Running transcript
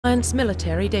Science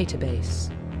Military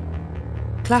Database.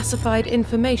 Classified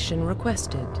information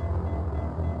requested.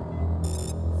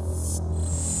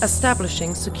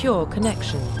 Establishing secure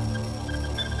connection.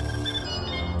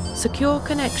 Secure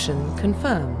connection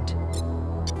confirmed.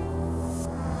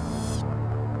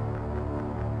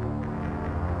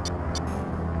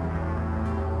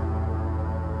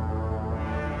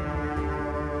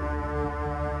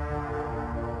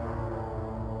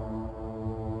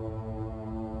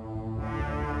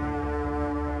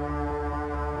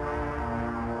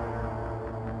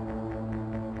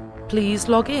 Please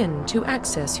log in to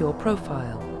access your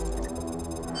profile.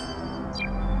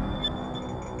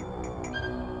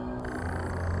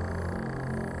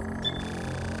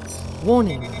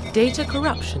 Warning, data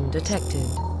corruption detected.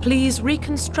 Please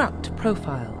reconstruct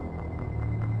profile.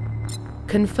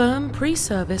 Confirm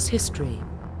pre-service history.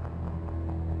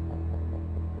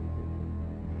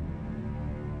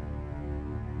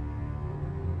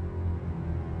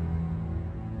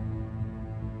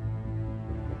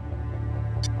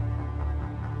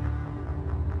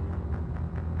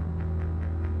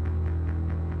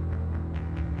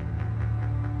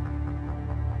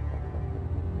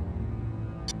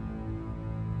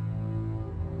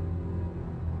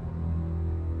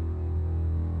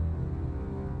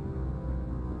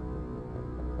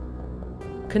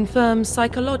 Confirm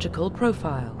psychological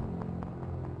profile.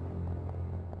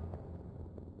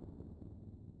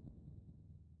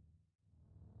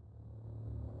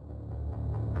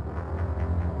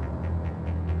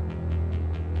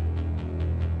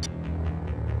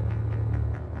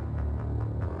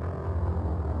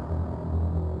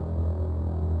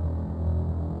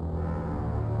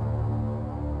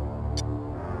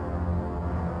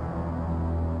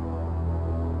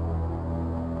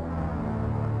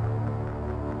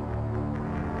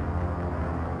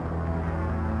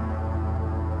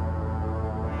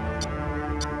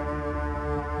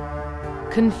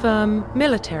 Confirm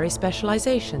military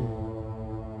specialization.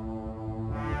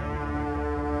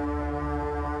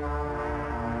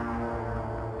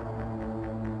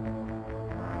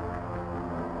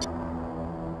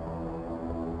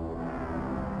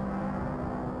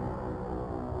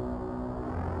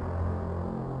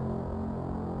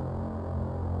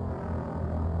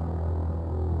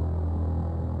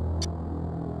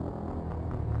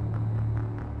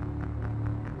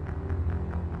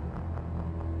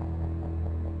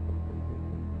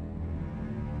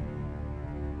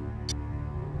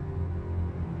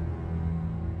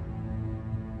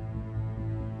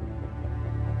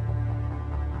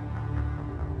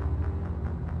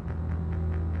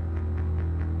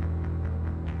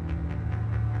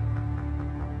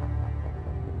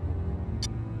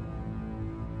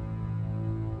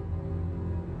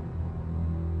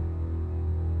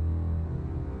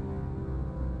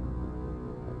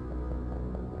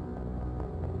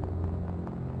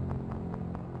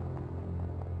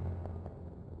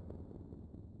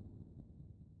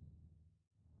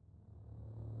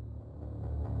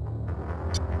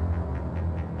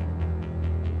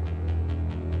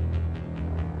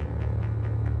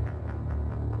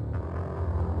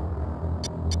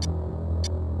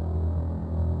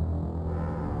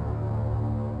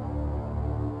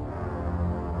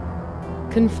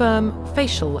 Confirm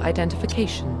facial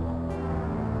identification.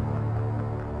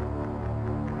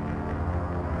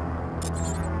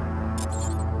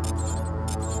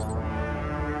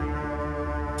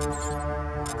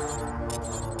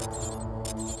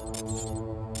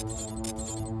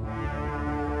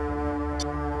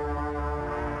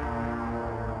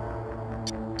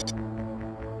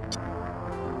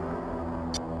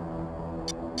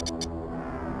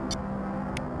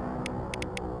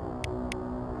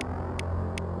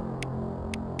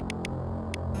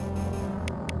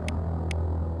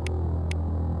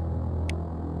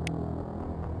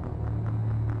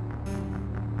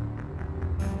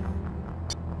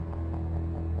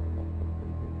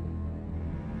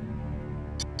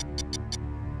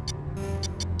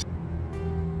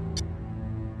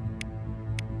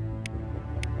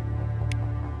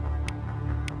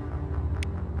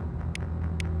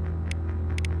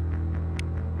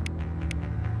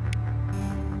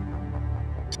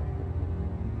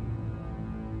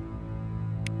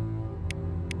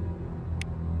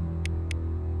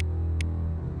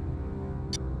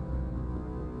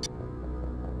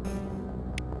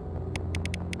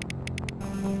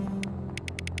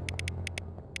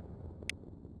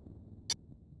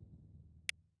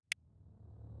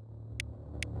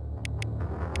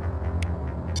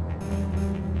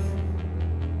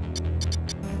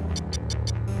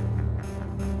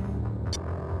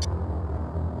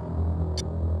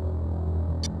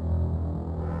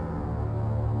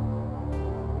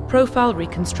 Profile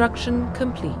reconstruction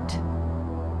complete.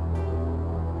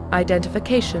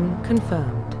 Identification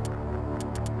confirmed.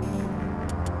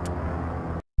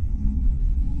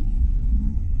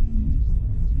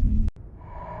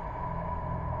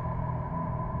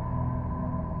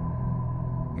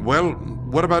 Well,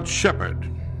 what about Sheppard?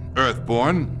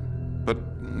 Earthborn, but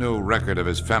no record of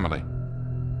his family.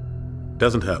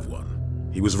 Doesn't have one.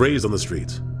 He was raised on the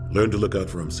streets, learned to look out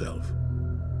for himself.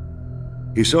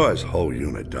 He saw his whole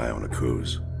unit die on a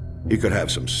cruise. He could have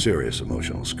some serious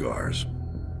emotional scars.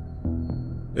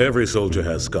 Every soldier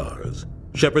has scars.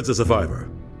 Sheppard's a survivor.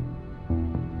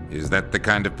 Is that the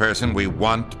kind of person we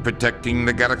want protecting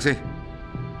the galaxy?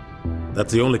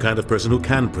 That's the only kind of person who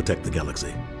can protect the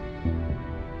galaxy.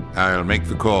 I'll make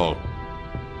the call.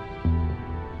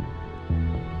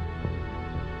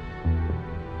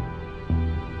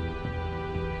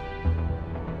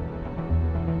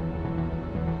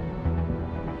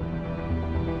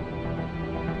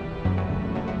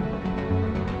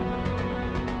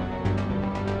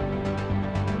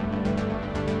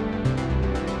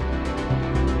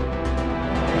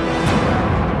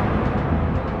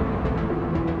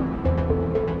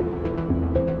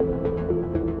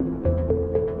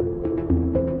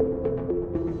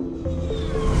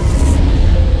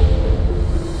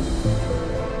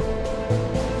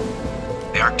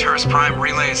 Arcturus Prime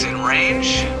relays in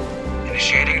range.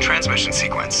 Initiating transmission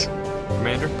sequence.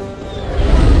 Commander?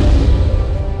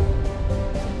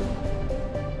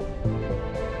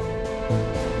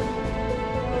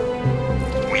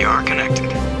 We are connected.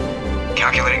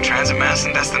 Calculating transit mass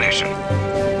and destination.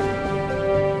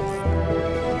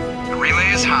 The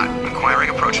relay is hot, acquiring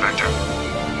approach vector.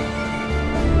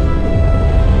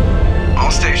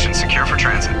 All stations secure for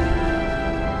transit.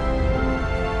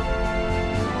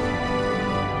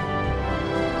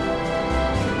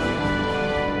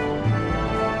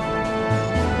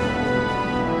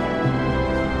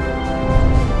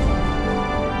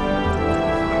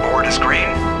 Green.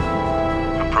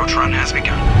 Approach run has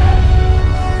begun.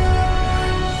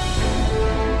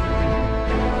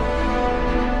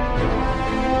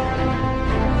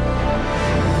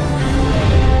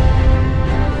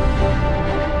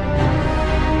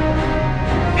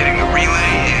 Hitting the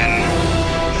relay in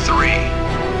 3,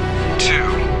 2,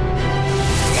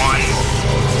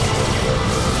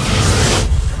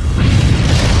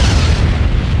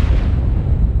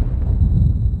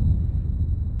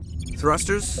 1.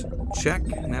 Thrusters. Check.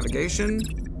 Navigation.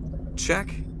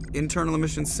 Check. Internal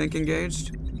emission sync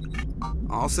engaged.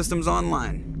 All systems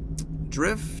online.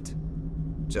 Drift.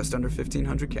 Just under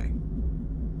 1500K.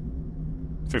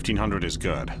 1500 is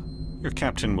good. Your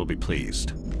captain will be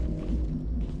pleased.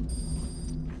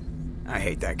 I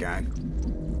hate that guy.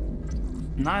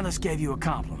 Nihilus gave you a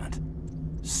compliment.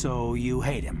 So you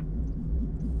hate him.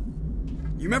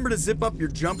 You remember to zip up your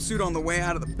jumpsuit on the way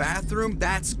out of the bathroom?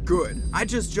 That's good. I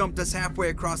just jumped us halfway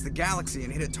across the galaxy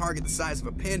and hit a target the size of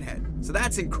a pinhead. So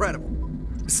that's incredible.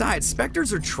 Besides,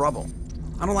 Spectres are trouble.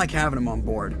 I don't like having them on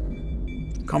board.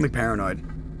 Call me paranoid.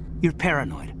 You're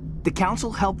paranoid. The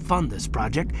Council helped fund this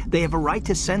project. They have a right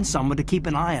to send someone to keep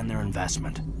an eye on their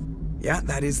investment. Yeah,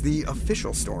 that is the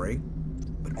official story.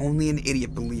 But only an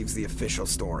idiot believes the official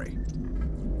story.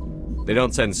 They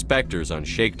don't send Spectres on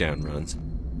shakedown runs.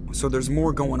 So there's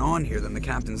more going on here than the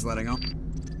captain's letting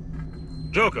on.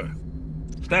 Joker,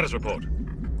 status report.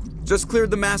 Just cleared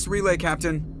the mass relay,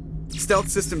 Captain. Stealth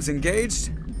systems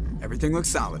engaged. Everything looks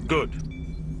solid. Good.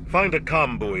 Find a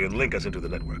comm buoy and link us into the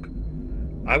network.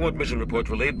 I want mission reports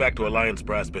relayed back to Alliance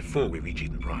Brass before we reach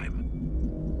Eden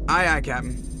Prime. Aye, aye,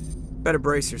 Captain. Better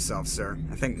brace yourself, sir.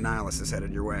 I think Nihilus is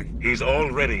headed your way. He's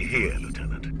already here,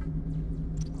 Lieutenant.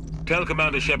 Tell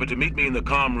Commander Sheppard to meet me in the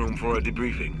comm room for a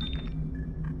debriefing.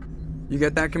 You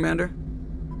get that, Commander?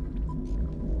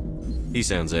 He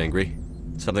sounds angry.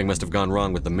 Something must have gone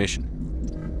wrong with the mission.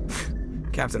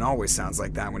 Captain always sounds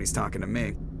like that when he's talking to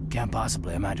me. Can't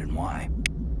possibly imagine why.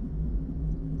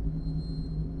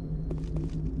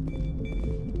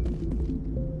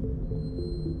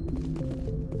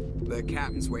 The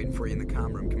captain's waiting for you in the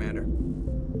comm room, Commander.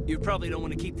 You probably don't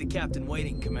want to keep the captain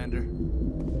waiting, Commander.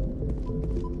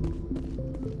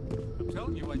 I'm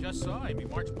telling you, I just saw him. He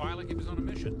marched by like he was on a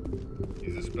mission.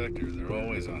 He's a Spectre. They're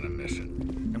always on a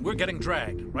mission. And we're getting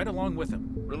dragged, right along with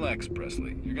him. Relax,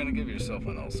 Presley. You're gonna give yourself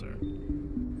an ulcer.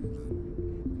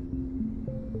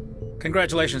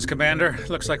 Congratulations, Commander.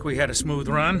 Looks like we had a smooth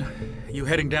run. You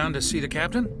heading down to see the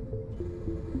captain?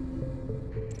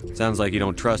 Sounds like you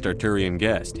don't trust our Turian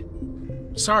guest.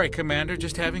 Sorry, Commander.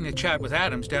 Just having a chat with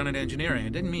Adams down at engineering. I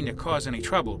didn't mean to cause any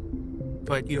trouble.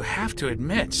 But you have to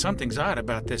admit, something's odd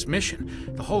about this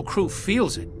mission. The whole crew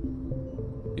feels it.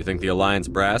 You think the Alliance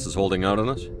brass is holding out on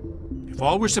us? If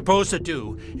all we're supposed to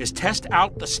do is test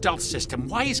out the stealth system,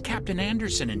 why is Captain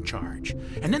Anderson in charge?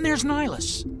 And then there's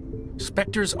Nihilus.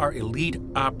 Spectres are elite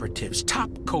operatives, top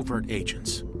covert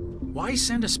agents. Why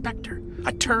send a Spectre,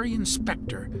 a Turian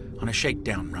Spectre, on a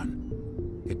shakedown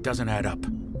run? It doesn't add up.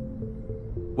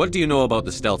 What do you know about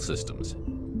the stealth systems?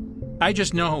 I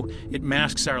just know it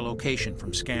masks our location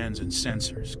from scans and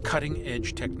sensors.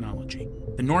 Cutting-edge technology.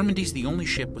 The Normandy's the only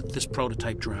ship with this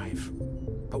prototype drive.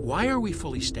 But why are we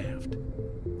fully staffed?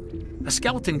 A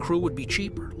skeleton crew would be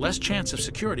cheaper, less chance of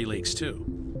security leaks,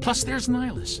 too. Plus, there's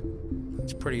Nihilus.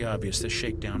 It's pretty obvious this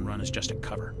shakedown run is just a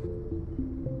cover.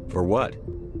 For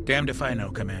what? Damned if I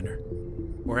know, Commander.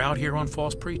 We're out here on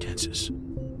false pretenses.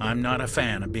 I'm not a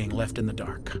fan of being left in the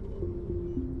dark.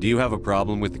 Do you have a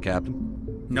problem with the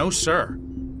captain? No, sir.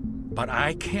 But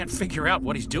I can't figure out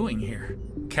what he's doing here.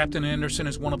 Captain Anderson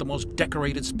is one of the most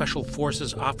decorated Special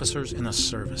Forces officers in the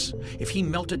service. If he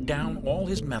melted down all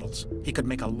his medals, he could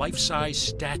make a life-size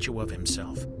statue of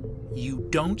himself. You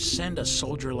don't send a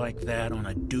soldier like that on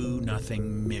a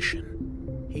do-nothing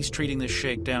mission. He's treating this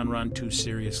shakedown run too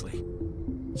seriously.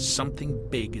 Something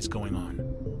big is going on.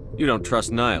 You don't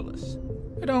trust Nihilus?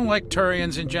 I don't like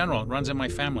Turians in general. It runs in my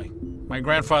family. My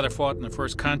grandfather fought in the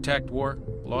First Contact War.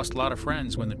 Lost a lot of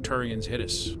friends when the Turians hit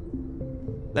us.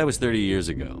 That was 30 years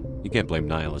ago. You can't blame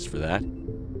Nihilus for that.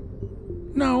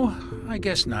 No, I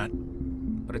guess not.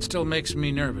 But it still makes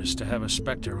me nervous to have a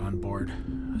Spectre on board.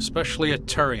 Especially a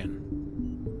Turian.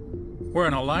 We're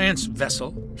an Alliance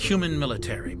vessel, human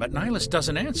military, but Nihilus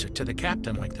doesn't answer to the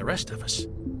captain like the rest of us.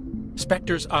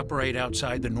 Spectres operate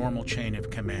outside the normal chain of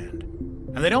command.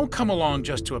 And they don't come along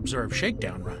just to observe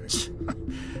shakedown runs.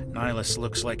 Nihilus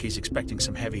looks like he's expecting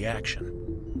some heavy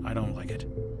action. I don't like it.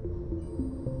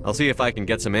 I'll see if I can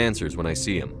get some answers when I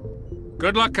see him.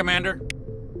 Good luck, Commander.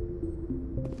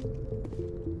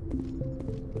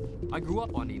 I grew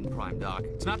up on Eden Prime, Doc.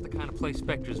 It's not the kind of place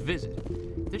Spectres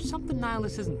visit. There's something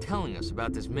Nihilus isn't telling us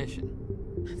about this mission.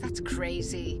 That's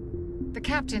crazy. The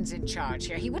captain's in charge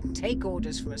here. He wouldn't take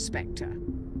orders from a Spectre.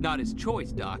 Not his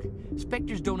choice, Doc.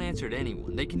 Spectres don't answer to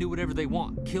anyone. They can do whatever they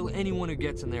want. Kill anyone who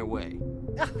gets in their way.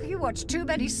 Oh, you watch too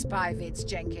many spy vids,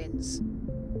 Jenkins.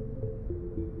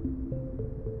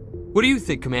 What do you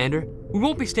think, Commander? We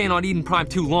won't be staying on Eden Prime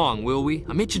too long, will we?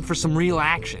 I'm itching for some real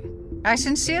action. I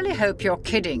sincerely hope you're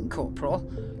kidding, Corporal.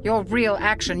 Your real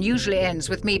action usually ends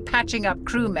with me patching up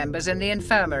crew members in the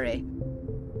infirmary.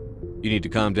 You need to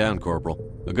calm down,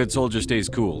 Corporal. A good soldier stays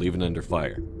cool, even under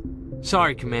fire.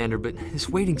 Sorry, Commander, but this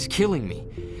waiting's killing me.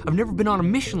 I've never been on a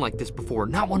mission like this before,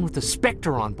 not one with a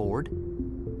Spectre on board.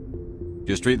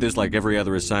 Just treat this like every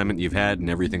other assignment you've had and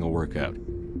everything will work out.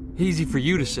 Easy for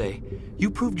you to say. You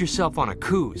proved yourself on a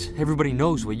cruise. Everybody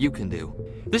knows what you can do.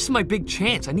 This is my big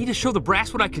chance. I need to show the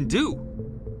brass what I can do.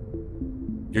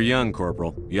 You're young,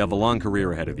 Corporal. You have a long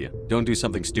career ahead of you. Don't do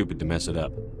something stupid to mess it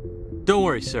up. Don't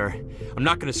worry, sir. I'm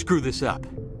not going to screw this up.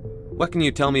 What can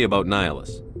you tell me about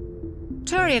Nihilus?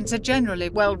 Turians are generally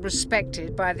well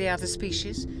respected by the other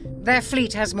species. Their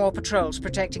fleet has more patrols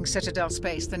protecting Citadel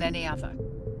space than any other.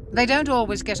 They don't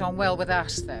always get on well with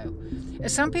us, though.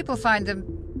 Some people find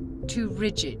them too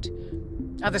rigid.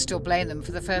 Others still blame them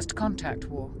for the First Contact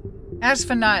War. As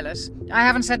for Nihilus, I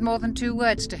haven't said more than 2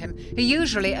 words to him. He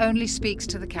usually only speaks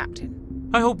to the captain.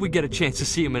 I hope we get a chance to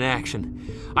see him in action.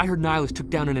 I heard Nihilus took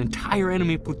down an entire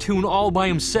enemy platoon all by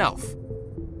himself.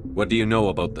 What do you know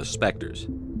about the Spectres?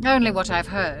 Only what I've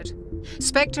heard.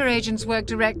 Spectre agents work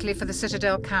directly for the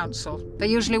Citadel Council. They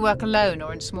usually work alone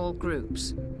or in small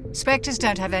groups. Spectres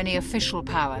don't have any official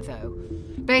power, though.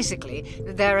 Basically,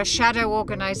 they're a shadow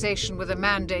organization with a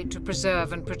mandate to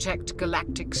preserve and protect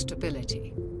galactic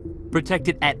stability. Protect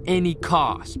it at any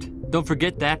cost. Don't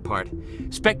forget that part.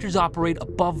 Spectres operate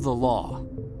above the law.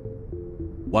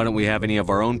 Why don't we have any of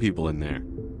our own people in there?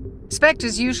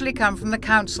 Spectres usually come from the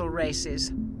Council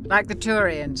races, like the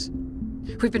Turians.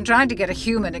 We've been trying to get a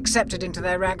human accepted into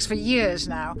their ranks for years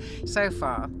now. So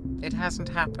far, it hasn't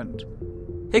happened.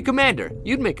 Hey, Commander,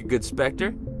 you'd make a good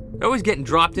Spectre. They're always getting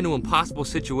dropped into impossible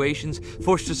situations,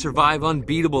 forced to survive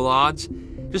unbeatable odds,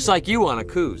 just like you on a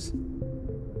cruise.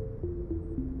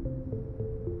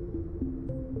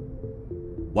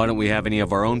 Why don't we have any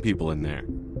of our own people in there?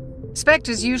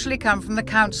 Spectres usually come from the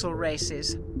Council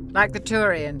races, like the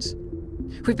Turians.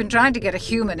 We've been trying to get a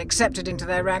human accepted into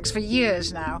their ranks for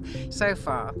years now. So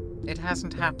far, it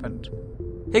hasn't happened.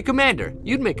 Hey, Commander,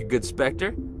 you'd make a good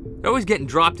Spectre. They're always getting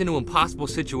dropped into impossible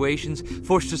situations,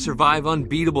 forced to survive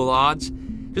unbeatable odds,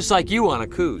 just like you on a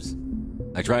cruise.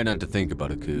 I try not to think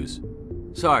about a cruise.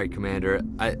 Sorry, Commander.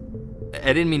 I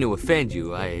didn't mean to offend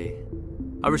you. I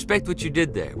respect what you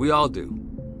did there. We all do.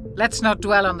 Let's not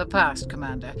dwell on the past,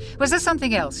 Commander. Was there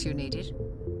something else you needed?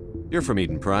 You're from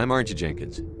Eden Prime, aren't you,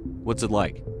 Jenkins? What's it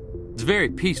like? It's very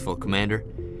peaceful, Commander.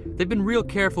 They've been real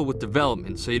careful with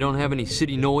development so you don't have any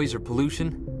city noise or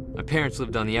pollution. My parents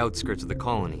lived on the outskirts of the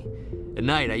colony. At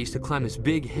night, I used to climb this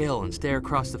big hill and stare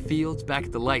across the fields back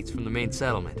at the lights from the main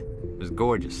settlement. It was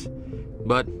gorgeous.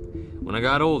 But when I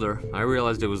got older, I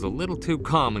realized it was a little too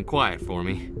calm and quiet for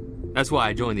me. That's why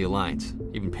I joined the Alliance.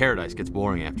 Even Paradise gets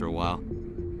boring after a while.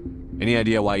 Any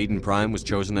idea why Eden Prime was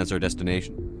chosen as our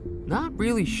destination? Not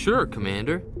really sure,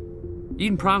 Commander.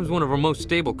 Eden Prime's one of our most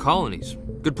stable colonies.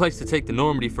 Good place to take the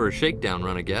Normandy for a shakedown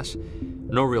run, I guess.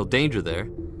 No real danger there.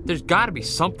 There's gotta be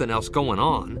something else going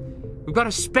on. We've got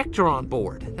a Spectre on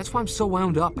board. That's why I'm so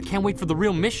wound up. I can't wait for the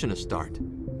real mission to start.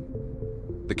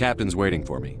 The captain's waiting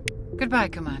for me. Goodbye,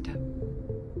 Commander.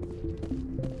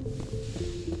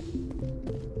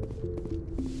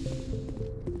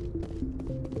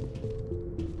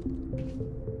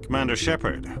 Commander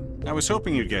Sheppard, I was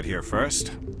hoping you'd get here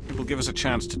first. It will give us a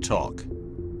chance to talk.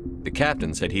 The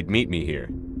captain said he'd meet me here.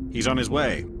 He's on his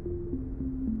way.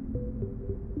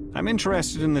 I'm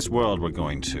interested in this world we're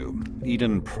going to,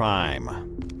 Eden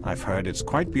Prime. I've heard it's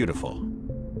quite beautiful.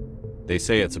 They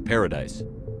say it's a paradise.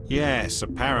 Yes, a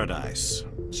paradise.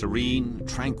 Serene,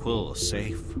 tranquil,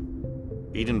 safe.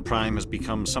 Eden Prime has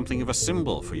become something of a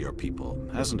symbol for your people,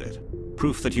 hasn't it?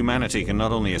 Proof that humanity can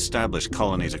not only establish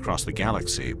colonies across the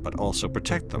galaxy, but also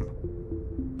protect them.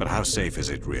 But how safe is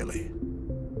it really?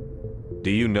 Do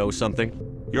you know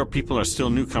something? Your people are still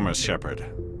newcomers, Sheppard.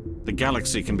 The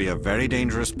galaxy can be a very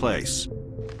dangerous place.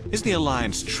 Is the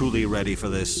Alliance truly ready for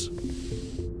this?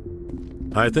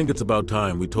 I think it's about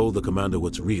time we told the Commander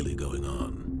what's really going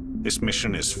on. This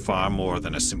mission is far more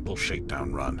than a simple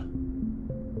shakedown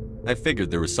run. I figured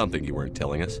there was something you weren't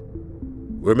telling us.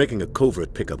 We're making a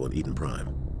covert pickup on Eden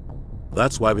Prime.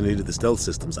 That's why we needed the stealth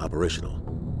systems operational.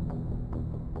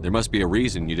 There must be a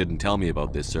reason you didn't tell me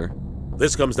about this, sir.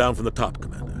 This comes down from the top,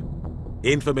 Commander.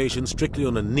 Information strictly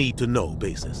on a need-to-know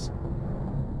basis.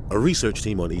 A research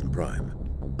team on Eden Prime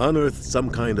unearthed some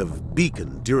kind of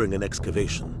beacon during an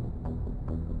excavation.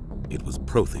 It was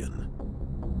Prothean.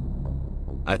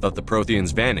 I thought the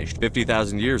Protheans vanished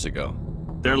 50,000 years ago.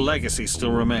 Their legacy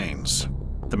still remains.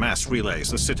 The mass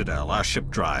relays, the Citadel, our ship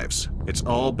drives. It's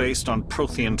all based on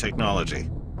Prothean technology.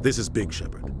 This is big,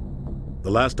 Sheppard.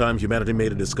 The last time humanity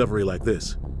made a discovery like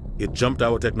this, it jumped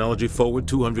our technology forward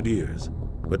 200 years.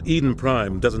 But Eden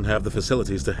Prime doesn't have the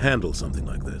facilities to handle something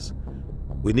like this.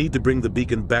 We need to bring the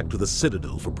beacon back to the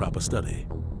Citadel for proper study.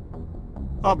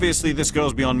 Obviously, this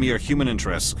goes beyond mere human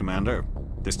interests, Commander.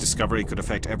 This discovery could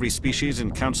affect every species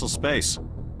in Council space.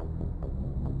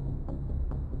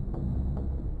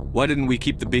 Why didn't we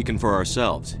keep the beacon for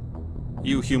ourselves?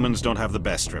 You humans don't have the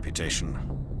best reputation.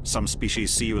 Some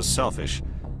species see you as selfish,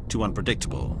 too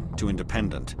unpredictable, too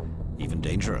independent, even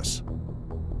dangerous.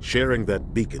 Sharing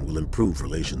that beacon will improve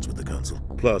relations with the Council.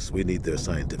 Plus, we need their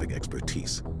scientific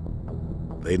expertise.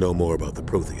 They know more about the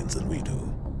Protheans than we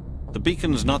do. The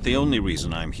beacon's not the only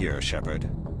reason I'm here, Sheppard.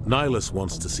 Nihilus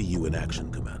wants to see you in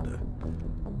action, Commander.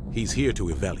 He's here to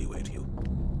evaluate you.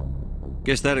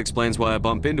 Guess that explains why I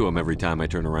bump into him every time I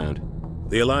turn around.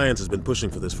 The Alliance has been pushing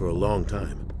for this for a long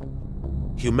time.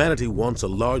 Humanity wants a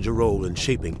larger role in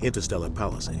shaping interstellar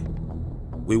policy.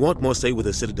 We want more say with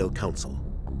the Citadel Council.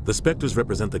 The Spectres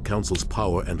represent the Council's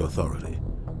power and authority.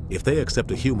 If they accept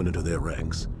a human into their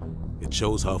ranks, it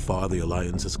shows how far the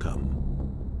Alliance has come.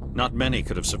 Not many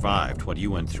could have survived what you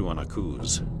went through on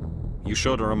Akuz. You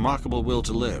showed a remarkable will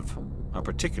to live, a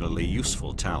particularly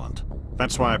useful talent.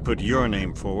 That's why I put your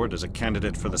name forward as a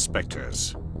candidate for the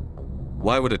Spectres.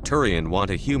 Why would a Turian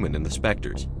want a human in the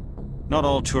Spectres? Not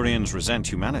all Turians resent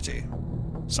humanity.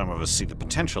 Some of us see the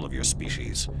potential of your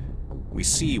species. We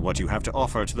see what you have to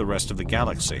offer to the rest of the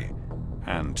galaxy,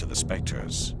 and to the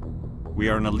Spectres. We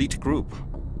are an elite group.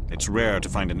 It's rare to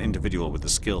find an individual with the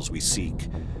skills we seek.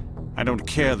 I don't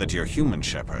care that you're human,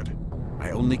 Sheppard.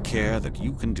 I only care that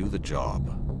you can do the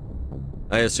job.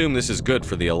 I assume this is good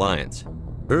for the Alliance.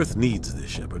 Earth needs this,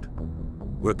 Sheppard.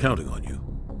 We're counting on you.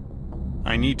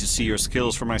 I need to see your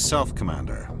skills for myself,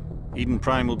 Commander. Eden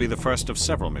Prime will be the first of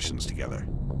several missions together.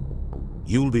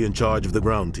 You'll be in charge of the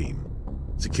ground team.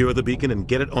 Secure the beacon and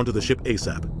get it onto the ship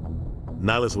ASAP.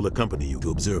 Nihilus will accompany you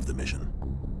to observe the mission.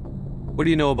 What do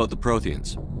you know about the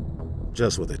Protheans?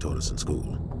 Just what they taught us in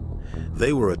school.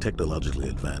 They were a technologically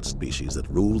advanced species that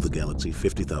ruled the galaxy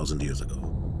 50,000 years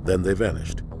ago. Then they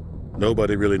vanished.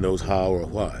 Nobody really knows how or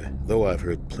why, though I've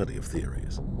heard plenty of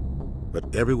theories.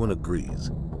 But everyone agrees,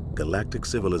 galactic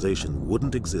civilization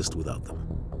wouldn't exist without them.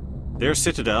 Their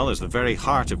citadel is the very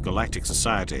heart of galactic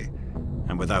society,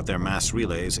 and without their mass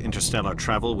relays, interstellar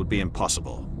travel would be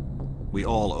impossible. We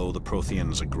all owe the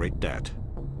Protheans a great debt.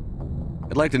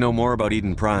 I'd like to know more about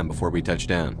Eden Prime before we touch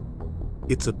down.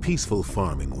 It's a peaceful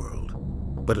farming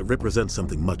world, but it represents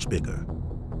something much bigger.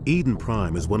 Eden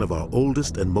Prime is one of our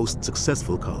oldest and most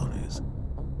successful colonies.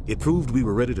 It proved we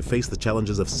were ready to face the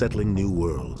challenges of settling new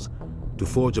worlds, to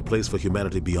forge a place for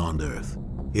humanity beyond Earth.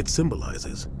 It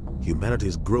symbolizes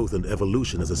humanity's growth and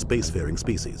evolution as a spacefaring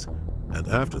species. And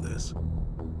after this,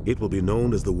 it will be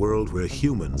known as the world where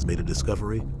humans made a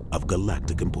discovery of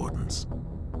galactic importance.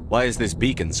 Why is this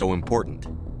beacon so important?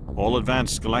 All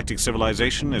advanced galactic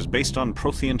civilization is based on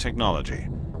Prothean technology,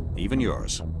 even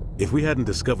yours. If we hadn't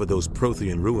discovered those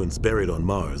Prothean ruins buried on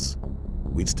Mars,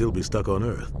 we'd still be stuck on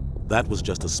Earth. That was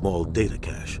just a small data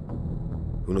cache.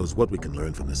 Who knows what we can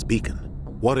learn from this beacon?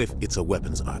 What if it's a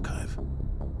weapons archive?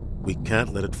 We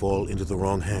can't let it fall into the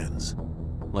wrong hands.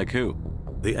 Like who?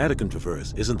 The Attican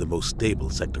Traverse isn't the most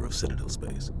stable sector of Citadel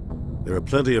space. There are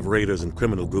plenty of raiders and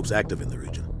criminal groups active in the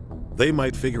region. They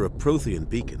might figure a Prothean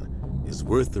beacon is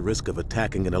worth the risk of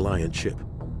attacking an Alliance ship.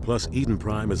 Plus, Eden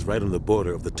Prime is right on the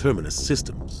border of the Terminus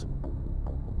systems.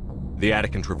 The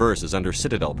Attican Traverse is under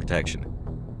Citadel protection.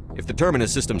 If the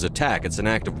Terminus systems attack, it's an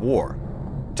act of war.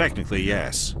 Technically,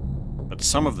 yes. But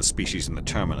some of the species in the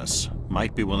Terminus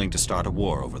might be willing to start a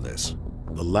war over this.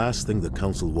 The last thing the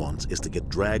Council wants is to get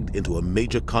dragged into a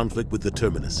major conflict with the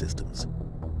Terminus systems.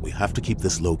 We have to keep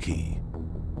this low-key.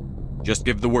 Just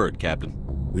give the word, Captain.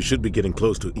 We should be getting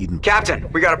close to Eden... Captain,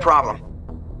 we got a problem.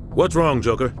 What's wrong,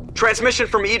 Joker? Transmission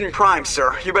from Eden Prime,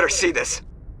 sir. You better see this.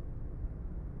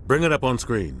 Bring it up on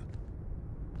screen.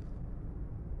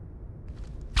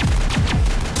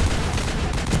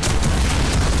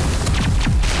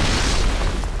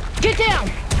 Get down!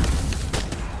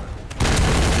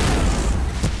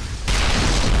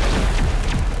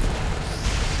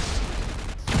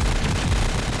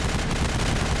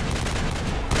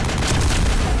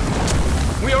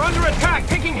 We are under attack,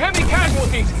 taking heavy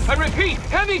casualties. I repeat,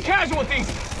 heavy casualties.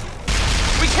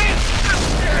 We can't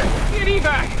get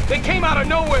evac. They came out of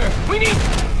nowhere. We need...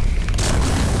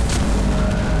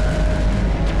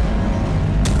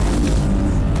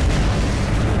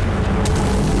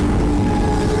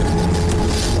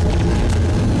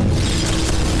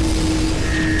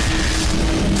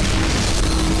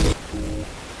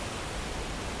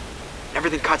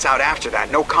 Everything cuts out after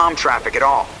that. No comm traffic at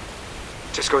all.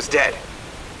 Just goes dead.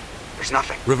 There's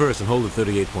nothing. Reverse and hold at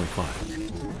 38.5.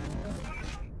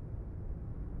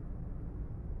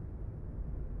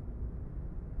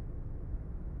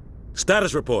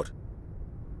 Status report.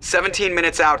 17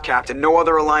 minutes out, Captain. No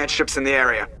other Alliance ships in the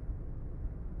area.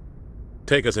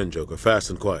 Take us in, Joker.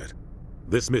 Fast and quiet.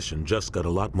 This mission just got a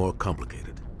lot more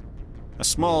complicated. A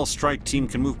small strike team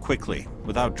can move quickly,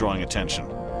 without drawing attention.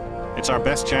 It's our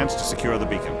best chance to secure the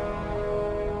beacon.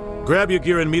 Grab your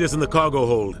gear and meet us in the cargo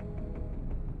hold.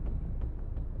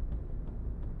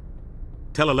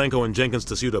 Tell Alenko and Jenkins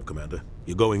to suit up, Commander.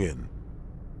 You're going in.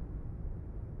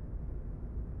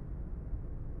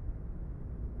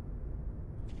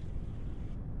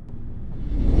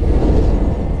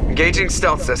 Engaging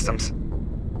stealth systems.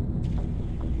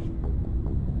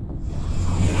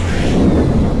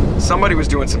 Somebody was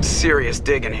doing some serious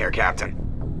digging here, Captain.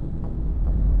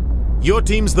 Your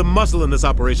team's the muscle in this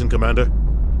operation, Commander.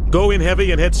 Go in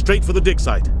heavy and head straight for the dig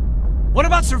site. What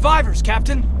about survivors,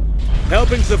 Captain?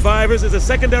 Helping survivors is a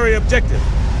secondary objective.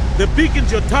 The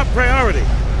beacon's your top priority.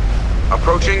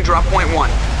 Approaching drop point 1.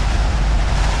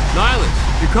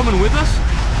 Nihilus, you're coming with us?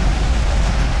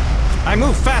 I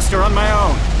move faster on my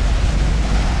own.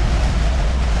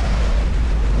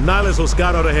 Nihilus will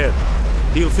scout out ahead.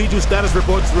 He'll feed you status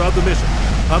reports throughout the mission.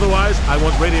 Otherwise, I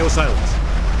want radio silence.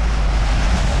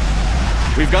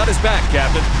 We've got his back,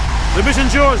 Captain. The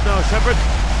mission's yours now, Sheppard.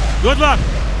 Good luck!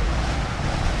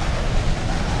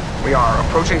 We are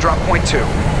approaching drop point 2.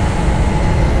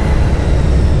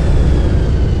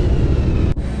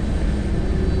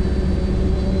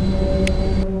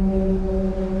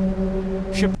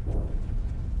 Ship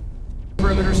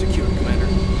perimeter secured, Commander.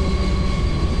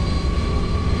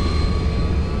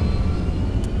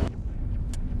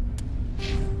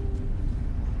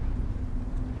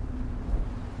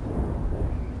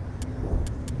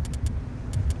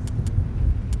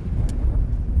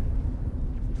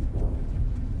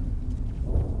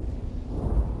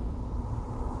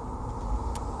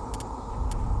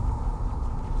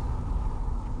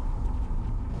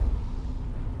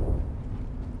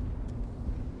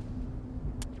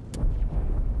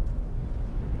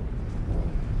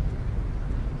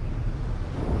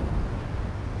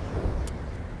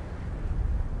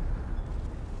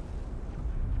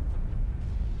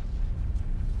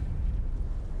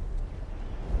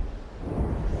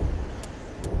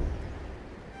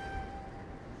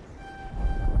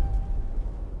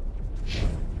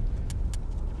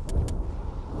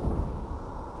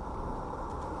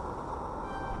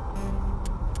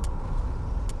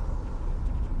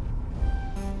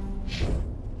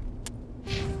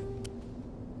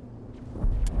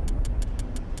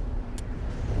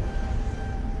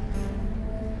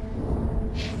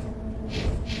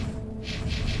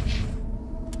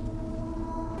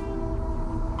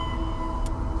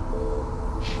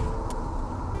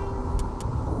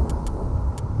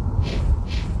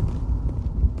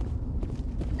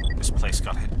 just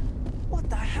got hit. What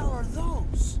the hell are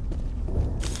those?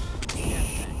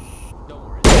 Don't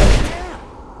worry.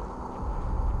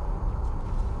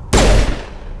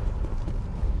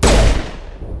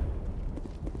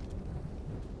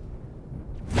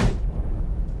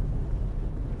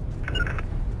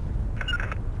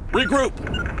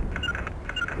 Regroup!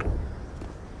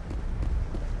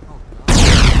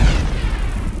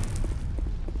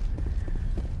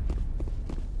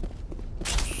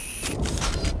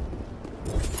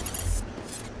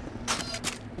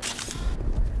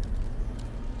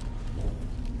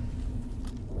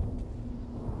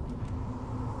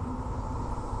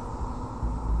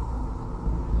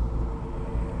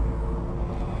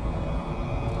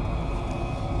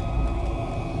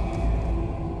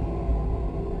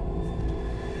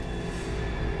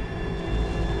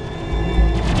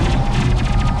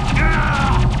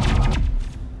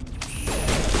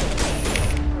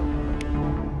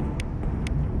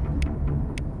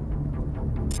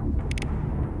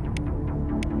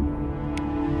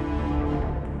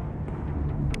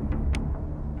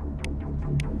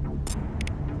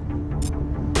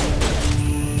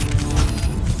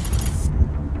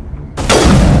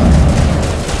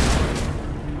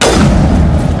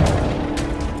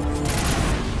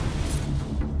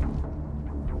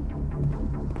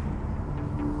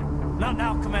 Not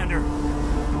now, Commander.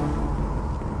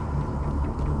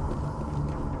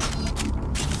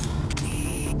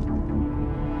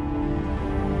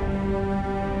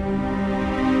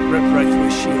 Ripped right through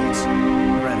his shields.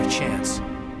 Never had a chance.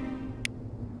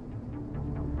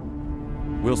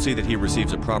 We'll see that he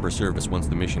receives a proper service once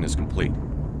the mission is complete.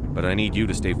 But I need you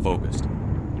to stay focused.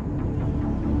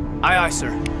 Aye, aye,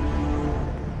 sir.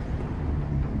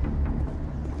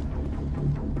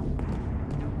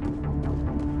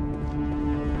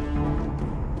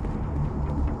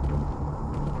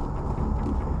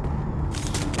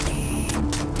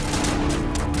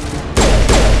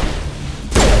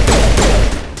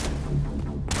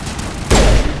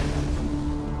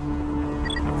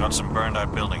 Got some burned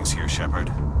out buildings here, Sheppard.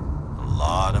 A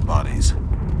lot of bodies.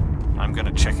 I'm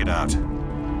gonna check it out.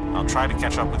 I'll try to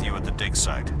catch up with you at the dig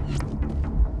site.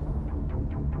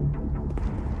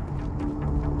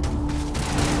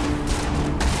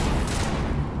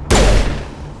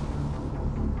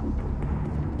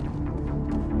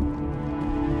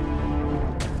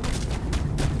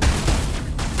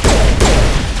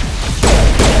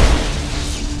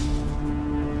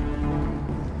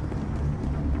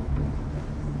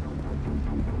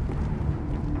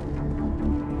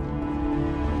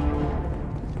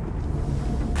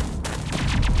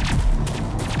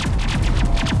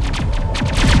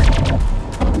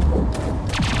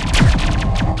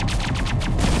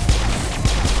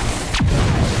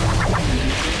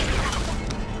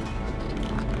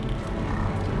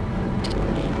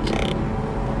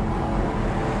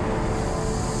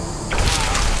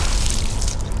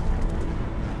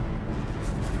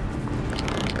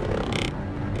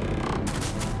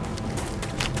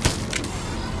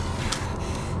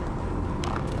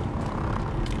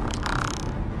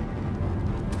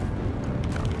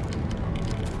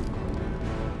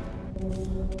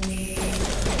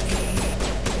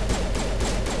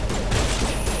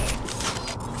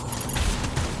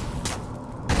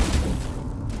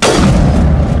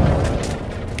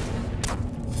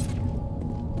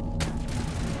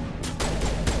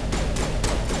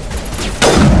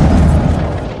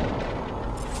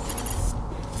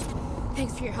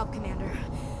 Thanks for your help, Commander.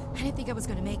 I didn't think I was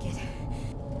gonna make it.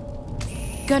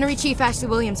 Gunnery Chief Ashley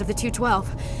Williams of the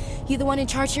 212. You the one in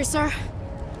charge here, sir?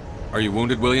 Are you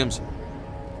wounded, Williams?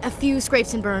 A few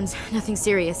scrapes and burns, nothing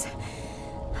serious.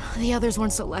 The others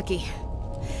weren't so lucky.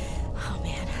 Oh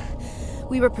man.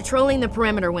 We were patrolling the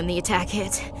perimeter when the attack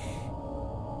hit.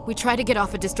 We tried to get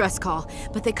off a distress call,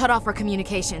 but they cut off our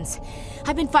communications.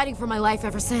 I've been fighting for my life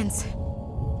ever since.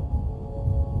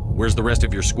 Where's the rest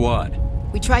of your squad?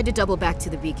 We tried to double back to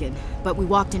the beacon, but we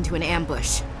walked into an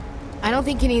ambush. I don't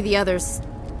think any of the others...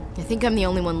 I think I'm the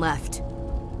only one left.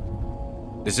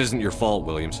 This isn't your fault,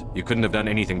 Williams. You couldn't have done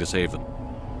anything to save them.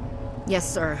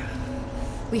 Yes, sir.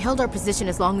 We held our position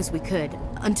as long as we could,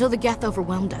 until the Geth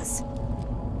overwhelmed us.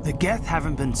 The Geth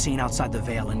haven't been seen outside the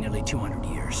Veil in nearly 200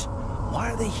 years. Why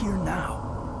are they here now?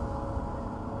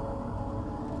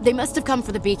 They must have come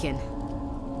for the beacon.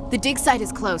 The dig site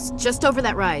is close, just over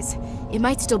that rise. It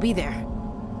might still be there.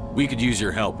 We could use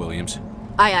your help, Williams.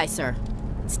 Aye, aye, sir.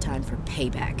 It's time for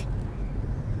payback.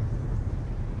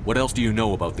 What else do you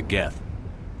know about the Geth?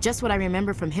 Just what I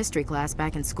remember from history class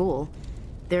back in school.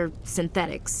 They're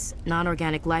synthetics,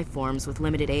 non-organic life forms with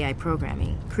limited AI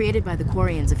programming, created by the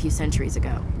Quarians a few centuries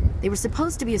ago. They were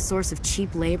supposed to be a source of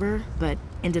cheap labor, but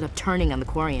ended up turning on the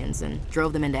Quarians and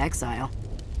drove them into exile.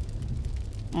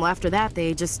 Well, after that,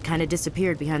 they just kind of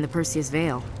disappeared behind the Perseus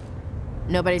Veil.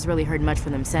 Nobody's really heard much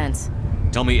from them since.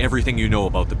 Tell me everything you know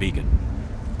about the beacon.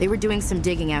 They were doing some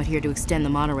digging out here to extend the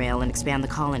monorail and expand the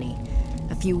colony.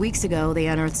 A few weeks ago, they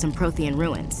unearthed some Prothean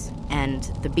ruins, and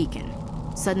the beacon.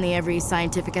 Suddenly, every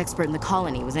scientific expert in the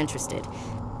colony was interested.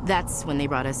 That's when they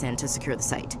brought us in to secure the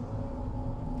site.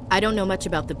 I don't know much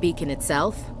about the beacon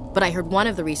itself, but I heard one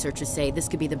of the researchers say this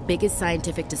could be the biggest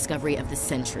scientific discovery of the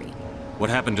century. What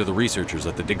happened to the researchers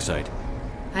at the dig site?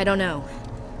 I don't know.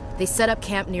 They set up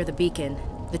camp near the beacon.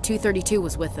 The 232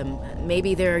 was with them.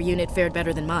 Maybe their unit fared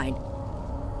better than mine.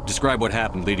 Describe what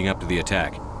happened leading up to the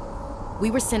attack. We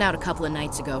were sent out a couple of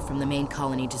nights ago from the main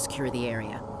colony to secure the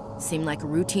area. Seemed like a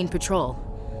routine patrol,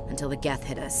 until the Geth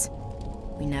hit us.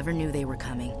 We never knew they were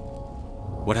coming.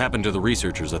 What happened to the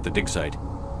researchers at the dig site?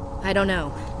 I don't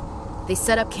know. They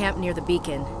set up camp near the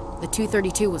beacon. The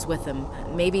 232 was with them.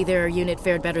 Maybe their unit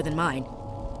fared better than mine.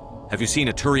 Have you seen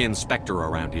a Turian Spectre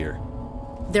around here?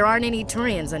 There aren't any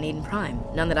Turians on Eden Prime.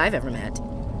 None that I've ever met.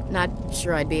 Not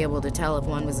sure I'd be able to tell if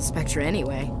one was a Spectre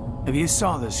anyway. If you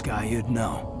saw this guy, you'd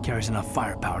know. Carries enough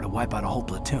firepower to wipe out a whole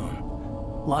platoon.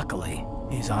 Luckily,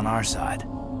 he's on our side.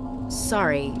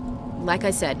 Sorry. Like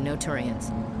I said, no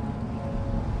Turians.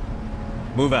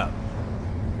 Move out.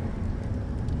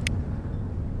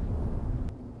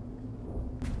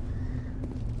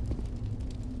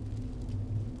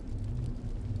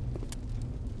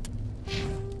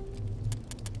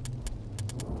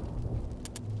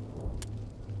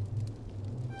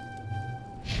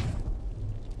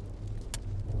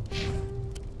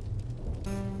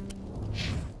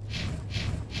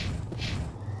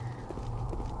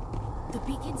 The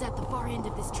beacon's at the far end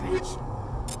of this trench.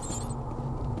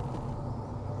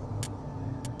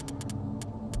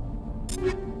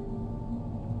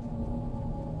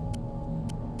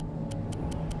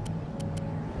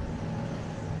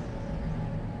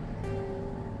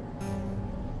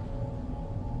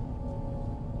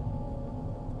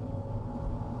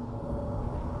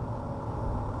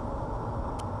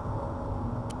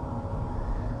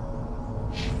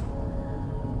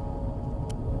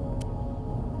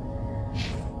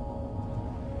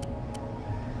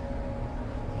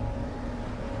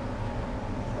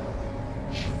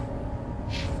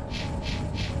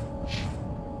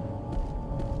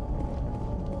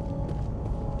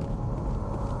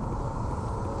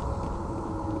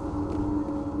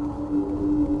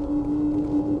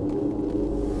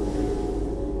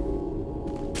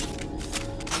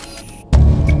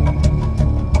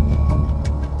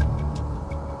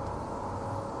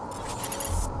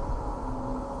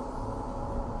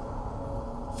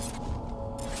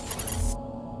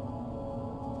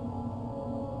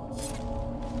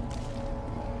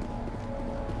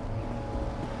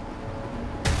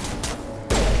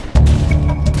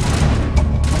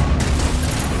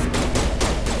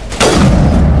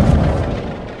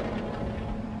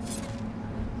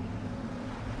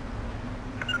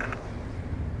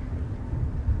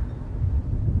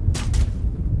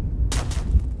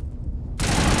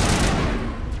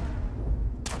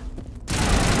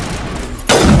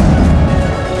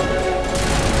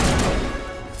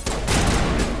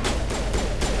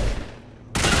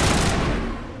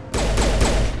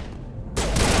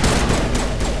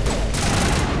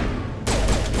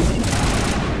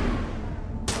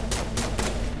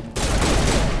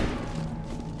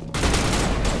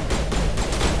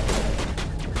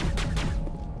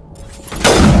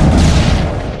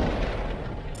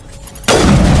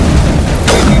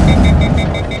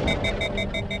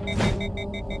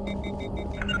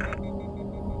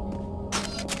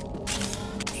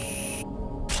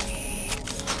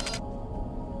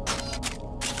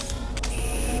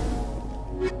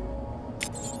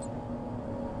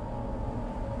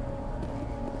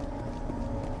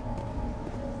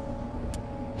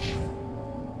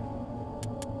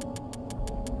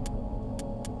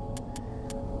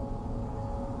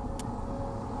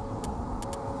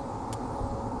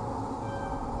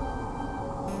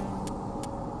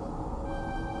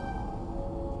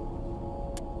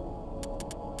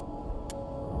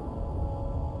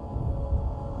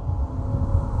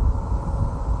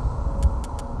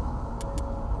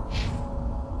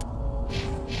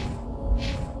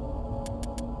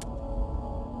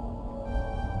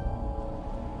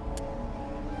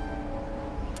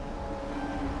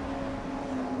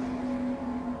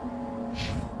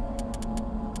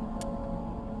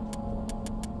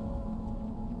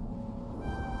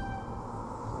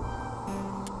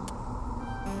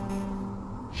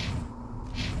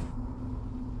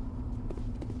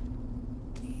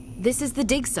 This is the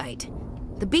dig site.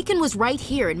 The beacon was right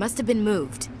here. It must have been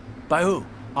moved. By who?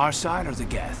 Our side or the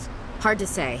Geth? Hard to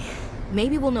say.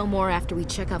 Maybe we'll know more after we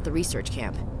check out the research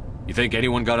camp. You think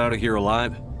anyone got out of here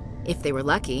alive? If they were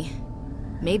lucky.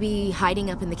 Maybe hiding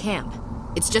up in the camp.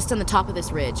 It's just on the top of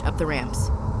this ridge, up the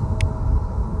ramps.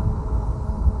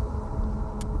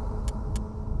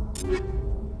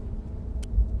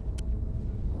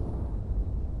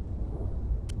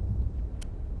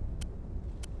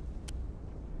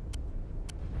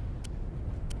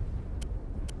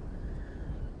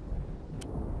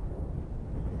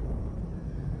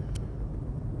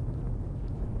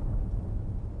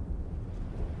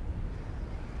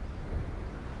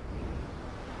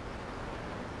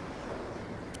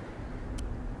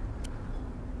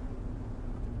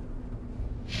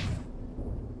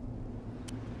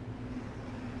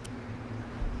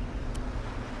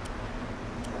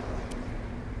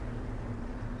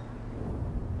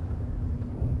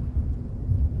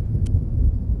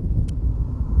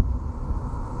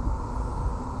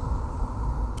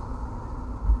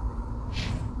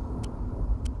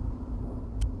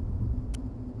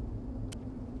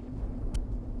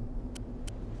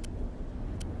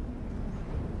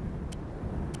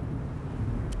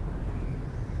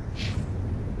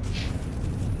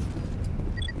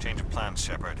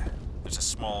 Sheppard. There's a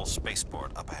small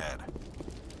spaceport up ahead.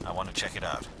 I want to check it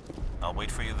out. I'll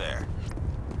wait for you there.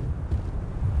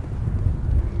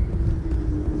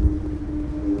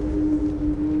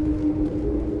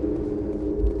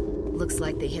 Looks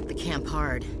like they hit the camp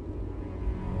hard.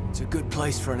 It's a good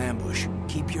place for an ambush.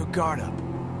 Keep your guard up.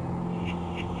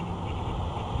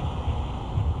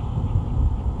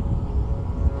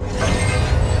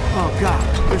 Oh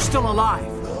God, they're still alive!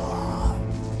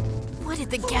 What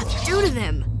did the Geth do to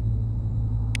them?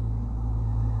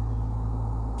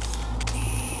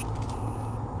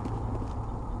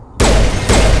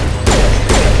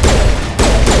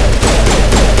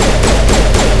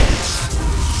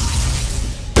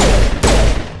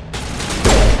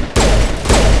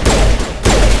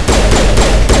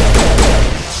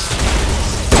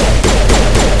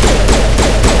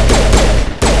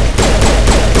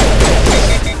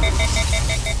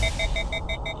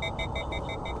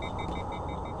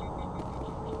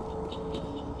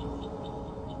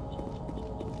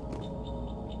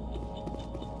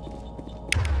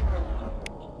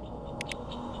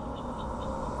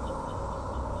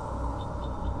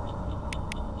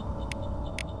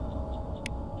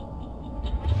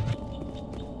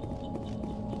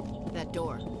 That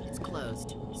door, it's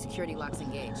closed. Security lock's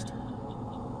engaged.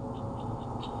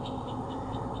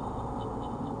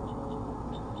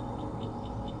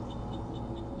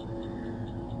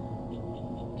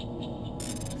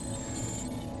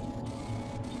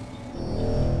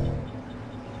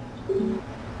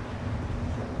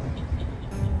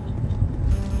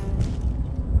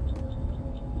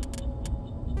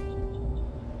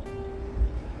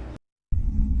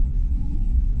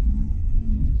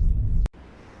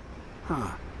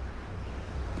 Huh.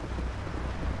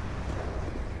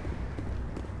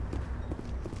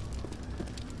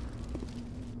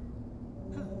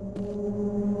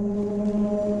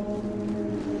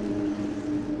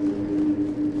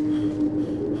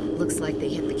 Looks like they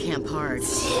hit the camp hard.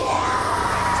 It's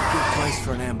a good place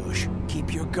for an ambush.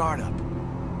 Keep your guard up.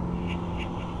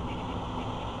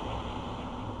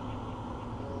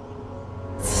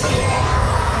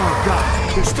 Oh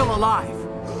God, they're still alive!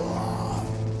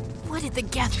 What did the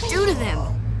Geth do to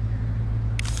them?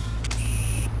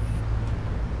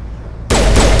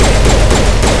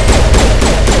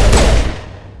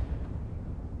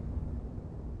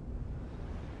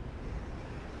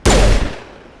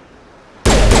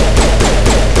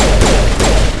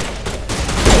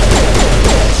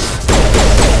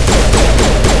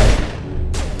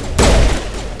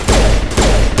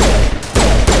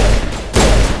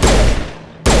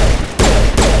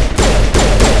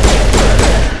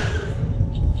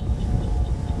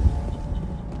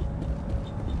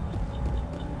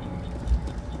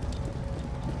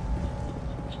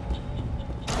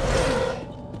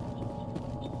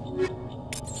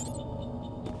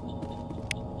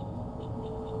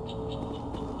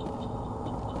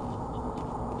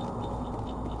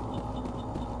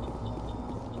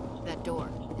 That door,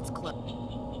 it's closed.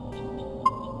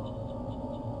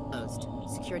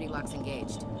 Security lock's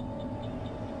engaged.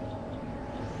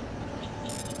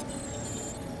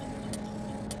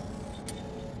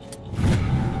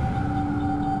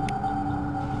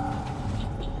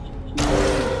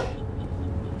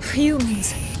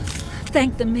 Humans.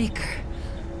 Thank the Maker.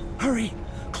 Hurry!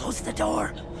 Close the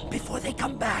door before they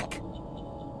come back.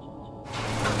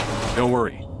 Don't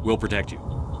worry, we'll protect you.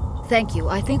 Thank you.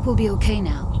 I think we'll be okay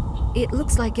now. It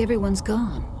looks like everyone's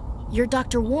gone. You're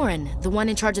Dr. Warren, the one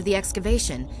in charge of the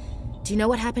excavation. Do you know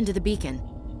what happened to the beacon?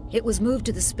 It was moved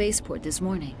to the spaceport this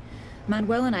morning.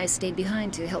 Manuel and I stayed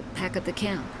behind to help pack up the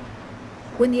camp.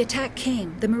 When the attack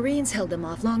came, the Marines held them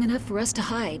off long enough for us to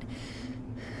hide.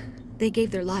 They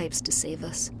gave their lives to save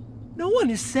us. No one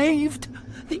is saved.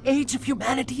 The age of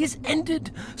humanity is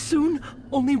ended. Soon,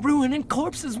 only ruin and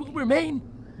corpses will remain.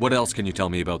 What else can you tell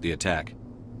me about the attack?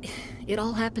 It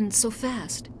all happened so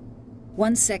fast.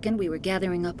 1 second we were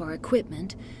gathering up our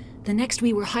equipment. The next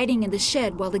we were hiding in the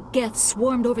shed while the Geth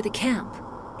swarmed over the camp.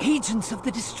 Agents of the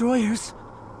Destroyers,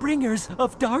 bringers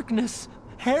of darkness,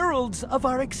 heralds of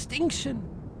our extinction.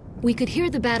 We could hear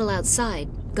the battle outside.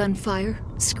 Gunfire,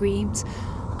 screams.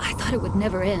 I thought it would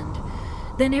never end.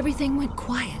 Then everything went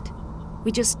quiet.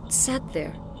 We just sat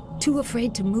there, too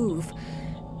afraid to move,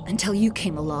 until you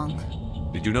came along.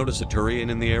 Did you notice a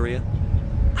Turian in the area?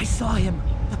 I saw him,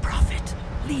 the Prophet,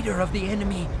 leader of the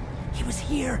enemy. He was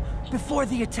here before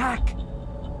the attack.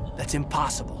 That's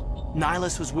impossible.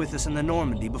 Nihilus was with us in the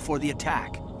Normandy before the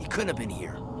attack. He couldn't have been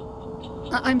here.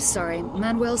 I'm sorry.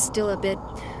 Manuel's still a bit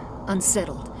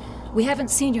unsettled. We haven't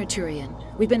seen your Turian.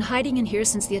 We've been hiding in here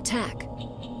since the attack.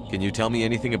 Can you tell me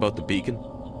anything about the beacon?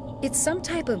 It's some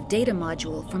type of data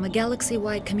module from a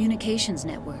galaxy-wide communications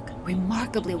network.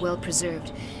 Remarkably well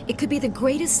preserved. It could be the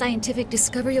greatest scientific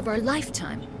discovery of our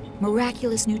lifetime.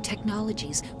 Miraculous new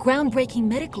technologies, groundbreaking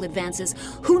medical advances.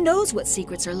 Who knows what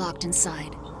secrets are locked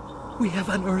inside? We have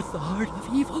unearthed the heart of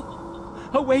evil,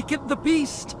 awakened the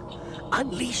beast,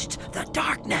 unleashed the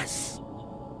darkness.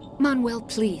 Manuel,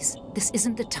 please. This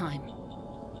isn't the time.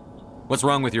 What's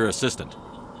wrong with your assistant?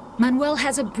 Manuel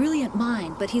has a brilliant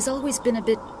mind, but he's always been a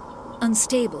bit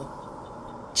unstable.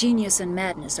 Genius and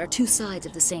madness are two sides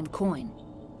of the same coin.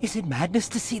 Is it madness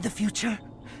to see the future?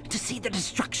 To see the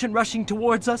destruction rushing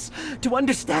towards us? To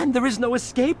understand there is no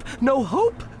escape? No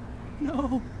hope?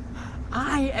 No.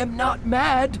 I am not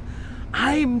mad.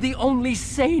 I'm the only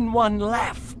sane one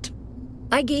left.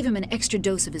 I gave him an extra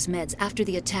dose of his meds after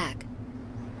the attack.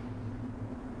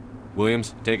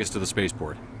 Williams, take us to the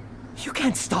spaceport. You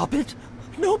can't stop it.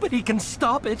 Nobody can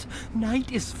stop it.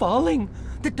 Night is falling.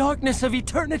 The darkness of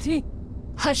eternity.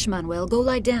 Hush, Manuel. Go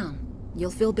lie down.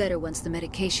 You'll feel better once the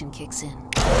medication kicks in.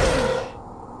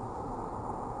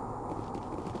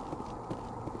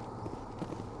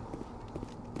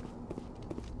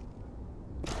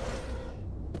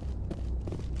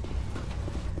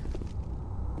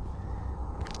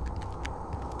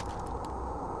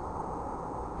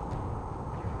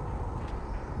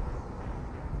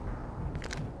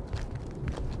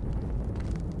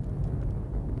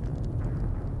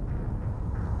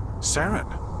 Saren.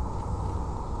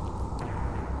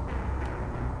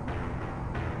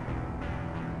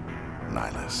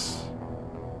 Nihilus.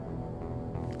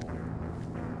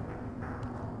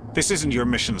 This isn't your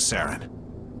mission, Saren.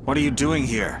 What are you doing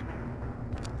here?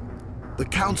 The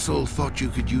Council thought you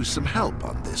could use some help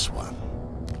on this one.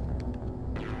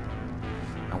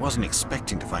 I wasn't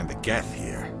expecting to find the Geth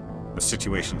here. The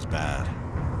situation's bad.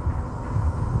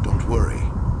 Don't worry.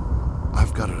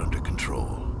 I've got it under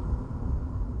control.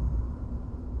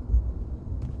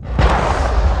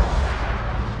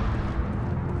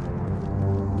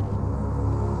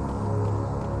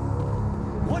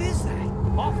 What is that?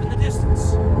 Off in the distance.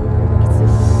 It's a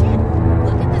ship.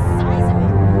 Look at the size of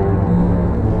it.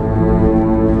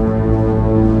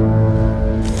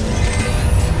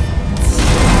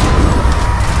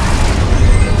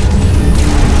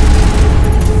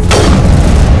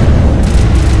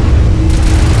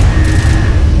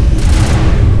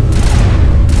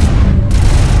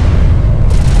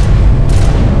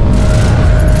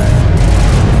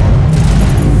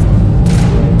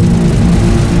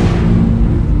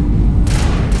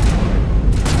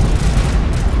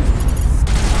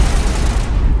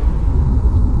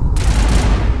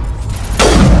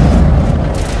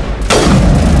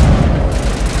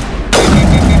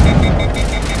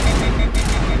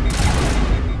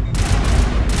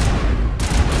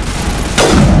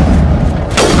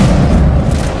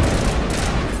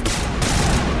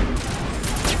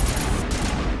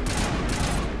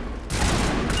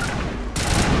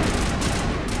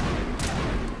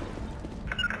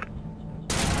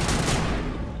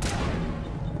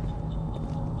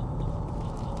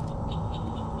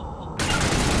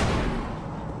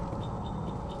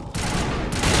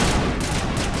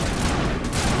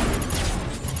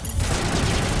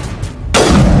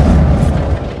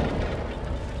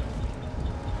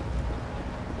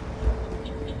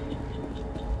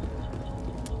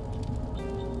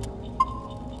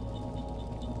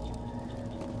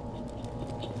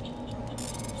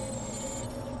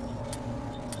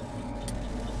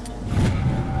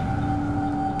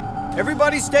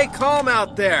 Everybody stay calm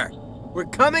out there. We're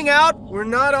coming out, we're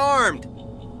not armed.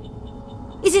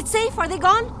 Is it safe? Are they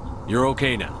gone? You're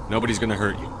okay now. Nobody's gonna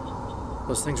hurt you.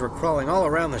 Those things were crawling all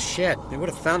around the shed. They would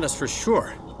have found us for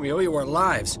sure. We owe you our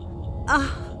lives.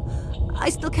 I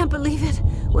still can't believe it.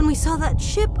 When we saw that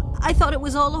ship, I thought it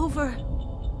was all over.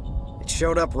 It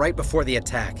showed up right before the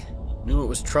attack. Knew it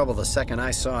was trouble the second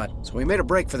I saw it, so we made a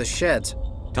break for the sheds.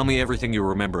 Tell me everything you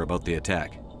remember about the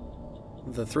attack.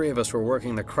 The three of us were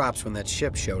working the crops when that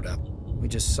ship showed up. We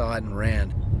just saw it and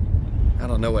ran. I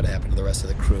don't know what happened to the rest of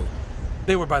the crew.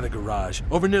 They were by the garage,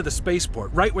 over near the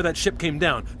spaceport, right where that ship came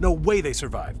down. No way they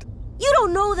survived. You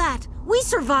don't know that. We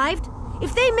survived.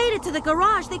 If they made it to the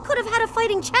garage, they could have had a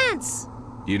fighting chance.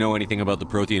 Do you know anything about the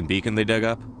Prothean beacon they dug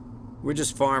up? We're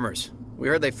just farmers. We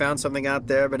heard they found something out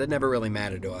there, but it never really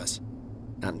mattered to us.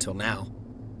 Not until now.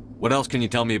 What else can you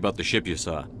tell me about the ship you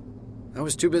saw? I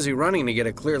was too busy running to get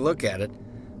a clear look at it.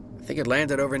 I think it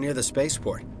landed over near the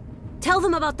spaceport. Tell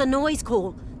them about the noise,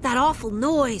 Cole. That awful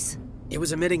noise. It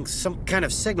was emitting some kind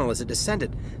of signal as it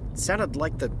descended. It sounded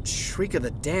like the shriek of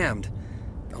the damned.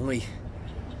 Only it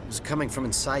was coming from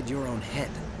inside your own head.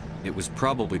 It was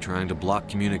probably trying to block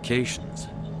communications.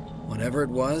 Whatever it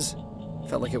was,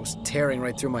 felt like it was tearing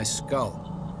right through my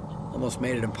skull. Almost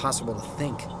made it impossible to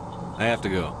think. I have to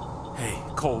go. Hey,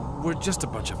 Cole, we're just a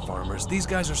bunch of farmers. These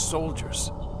guys are soldiers.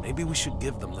 Maybe we should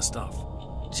give them the stuff.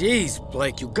 Jeez,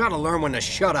 Blake, you gotta learn when to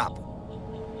shut up.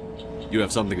 You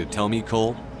have something to tell me,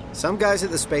 Cole? Some guys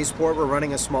at the spaceport were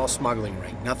running a small smuggling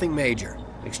ring, nothing major.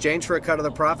 In exchange for a cut of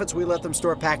the profits, we let them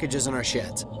store packages in our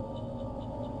sheds.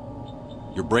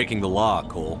 You're breaking the law,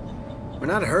 Cole. We're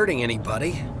not hurting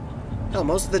anybody. Hell,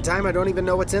 most of the time I don't even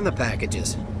know what's in the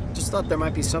packages. Just thought there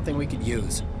might be something we could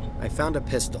use. I found a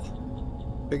pistol.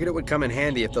 Figured it would come in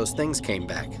handy if those things came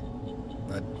back.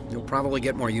 But you'll probably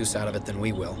get more use out of it than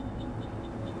we will.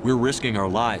 We're risking our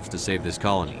lives to save this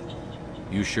colony.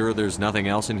 You sure there's nothing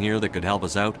else in here that could help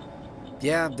us out?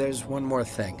 Yeah, there's one more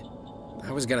thing.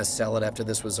 I was gonna sell it after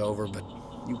this was over, but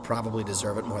you probably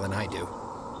deserve it more than I do.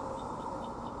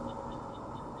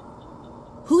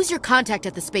 Who's your contact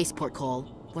at the spaceport, Cole?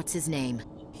 What's his name?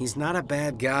 He's not a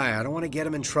bad guy. I don't want to get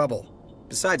him in trouble.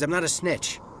 Besides, I'm not a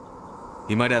snitch.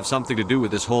 He might have something to do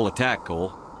with this whole attack,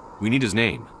 Cole. We need his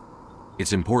name.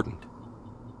 It's important.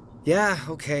 Yeah,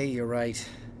 okay, you're right.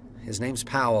 His name's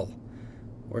Powell.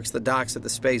 Works the docks at the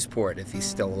spaceport, if he's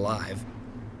still alive.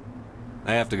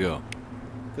 I have to go.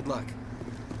 Good luck.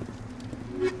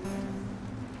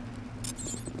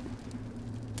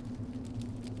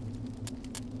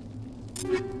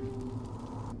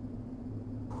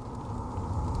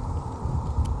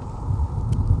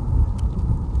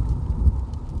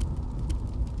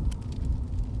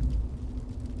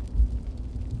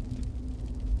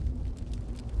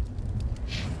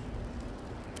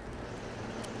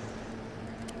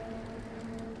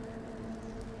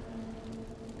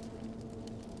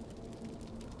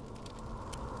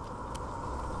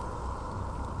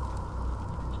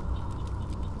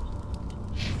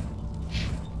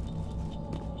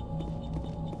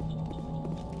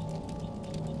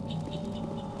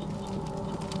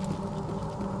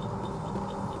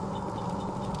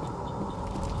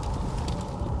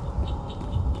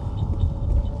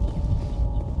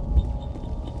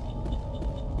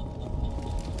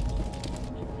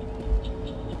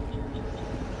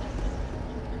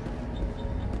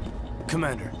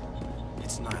 Commander,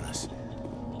 it's Nihilus.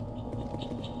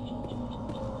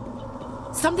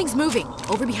 Something's moving,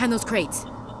 over behind those crates.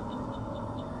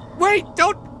 Wait!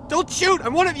 Don't shoot!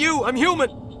 I'm one of you! I'm human!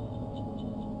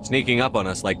 Sneaking up on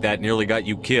us like that nearly got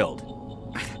you killed.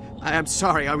 I'm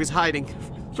sorry, I was hiding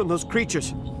from those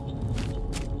creatures.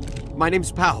 My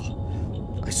name's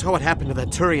Powell. I saw what happened to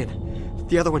that Turian.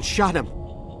 The other one shot him.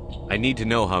 I need to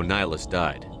know how Nihilus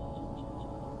died.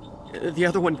 The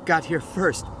other one got here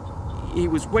first. He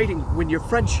was waiting when your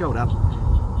friend showed up.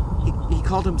 He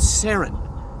called him Saren.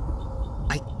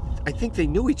 I think they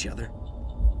knew each other.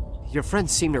 Your friend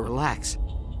seemed to relax.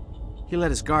 He let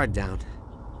his guard down.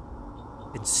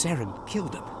 And Saren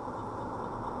killed him.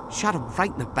 Shot him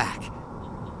right in the back.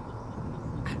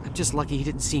 I'm just lucky he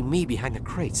didn't see me behind the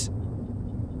crates.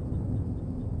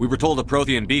 We were told a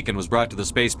Prothean beacon was brought to the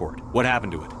spaceport. What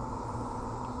happened to it?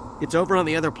 It's over on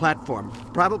the other platform.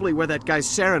 Probably where that guy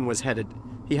Saren was headed.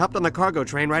 He hopped on the cargo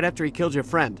train right after he killed your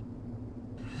friend.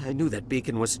 I knew that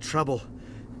beacon was trouble.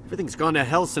 Everything's gone to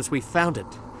hell since we found it.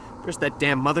 First that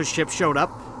damn mothership showed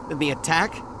up, then the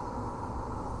attack.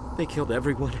 They killed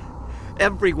everyone.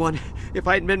 Everyone. If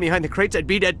I hadn't been behind the crates, I'd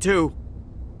be dead too.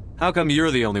 How come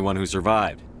you're the only one who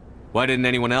survived? Why didn't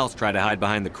anyone else try to hide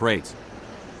behind the crates?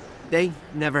 They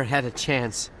never had a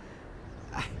chance.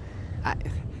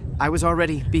 I was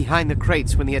already behind the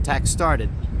crates when the attack started.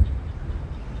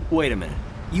 Wait a minute.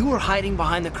 You were hiding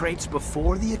behind the crates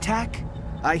before the attack?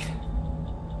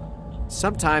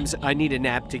 Sometimes I need a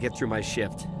nap to get through my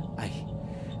shift.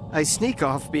 I sneak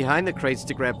off behind the crates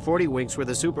to grab 40 winks where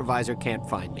the supervisor can't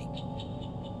find me.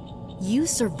 You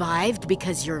survived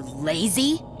because you're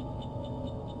lazy?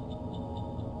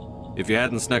 If you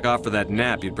hadn't snuck off for that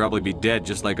nap, you'd probably be dead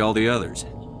just like all the others.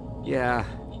 Yeah,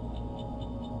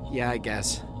 I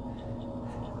guess.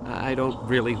 I don't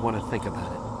really want to think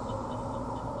about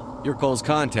it. You're Cole's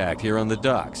contact here on the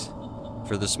docks.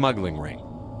 For the smuggling ring.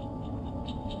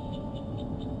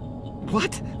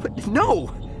 What?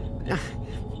 No!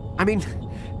 I mean,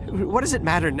 what does it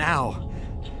matter now?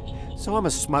 So I'm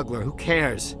a smuggler, who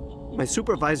cares? My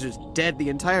supervisor's dead, the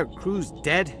entire crew's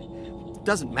dead.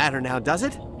 Doesn't matter now, does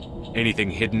it?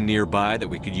 Anything hidden nearby that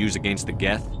we could use against the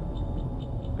Geth?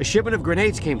 A shipment of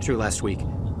grenades came through last week.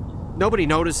 Nobody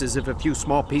notices if a few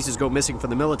small pieces go missing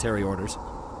from the military orders.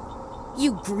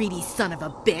 You greedy son of a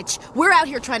bitch. We're out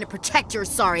here trying to protect your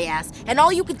sorry ass, and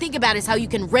all you can think about is how you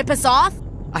can rip us off?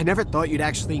 I never thought you'd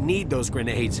actually need those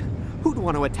grenades. Who'd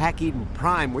want to attack Eden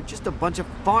Prime? We're just a bunch of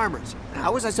farmers.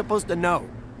 How was I supposed to know?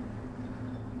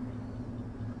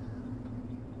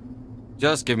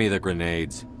 Just give me the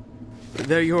grenades.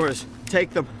 They're yours.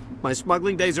 Take them. My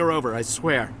smuggling days are over, I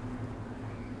swear.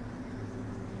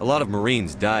 A lot of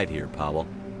Marines died here, Powell.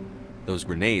 Those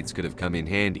grenades could have come in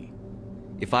handy.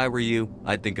 If I were you,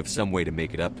 I'd think of some way to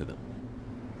make it up to them.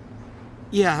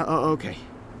 Yeah, okay.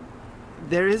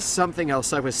 There is something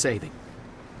else I was saving.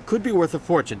 Could be worth a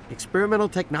fortune. Experimental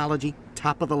technology,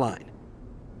 top of the line.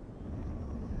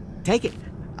 Take it.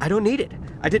 I don't need it.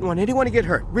 I didn't want anyone to get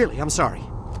hurt. Really, I'm sorry.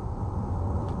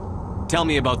 Tell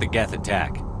me about the Geth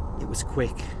attack. It was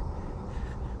quick.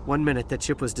 1 minute that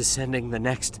ship was descending, the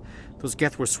next, those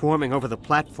Geth were swarming over the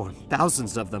platform.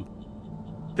 Thousands of them.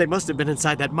 They must have been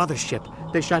inside that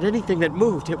mothership. They shot anything that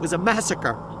moved. It was a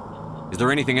massacre. Is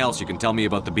there anything else you can tell me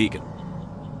about the beacon?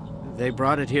 They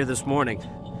brought it here this morning.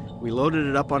 We loaded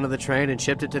it up onto the train and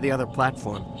shipped it to the other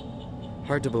platform.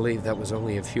 Hard to believe that was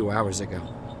only a few hours ago.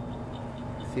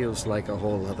 Feels like a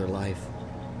whole other life.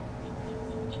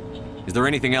 Is there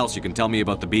anything else you can tell me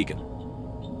about the beacon?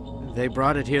 They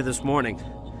brought it here this morning.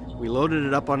 We loaded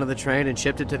it up onto the train and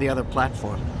shipped it to the other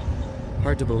platform.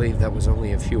 Hard to believe that was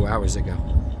only a few hours ago.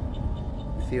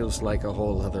 Feels like a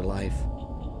whole other life.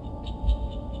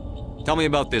 Tell me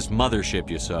about this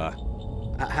mothership you saw.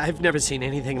 I've never seen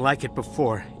anything like it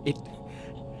before.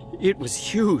 It was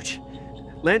huge.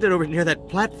 Landed over near that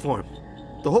platform.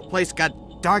 The whole place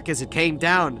got dark as it came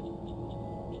down.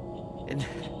 And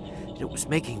it was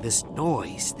making this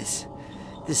noise, this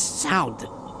sound that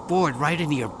bored right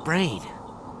into your brain.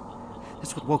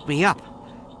 That's what woke me up.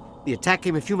 The attack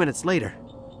came a few minutes later.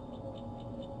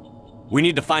 We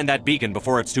need to find that beacon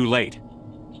before it's too late.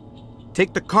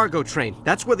 Take the cargo train.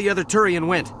 That's where the other Turian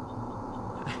went.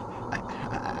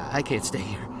 I can't stay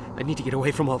here. I need to get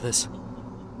away from all this.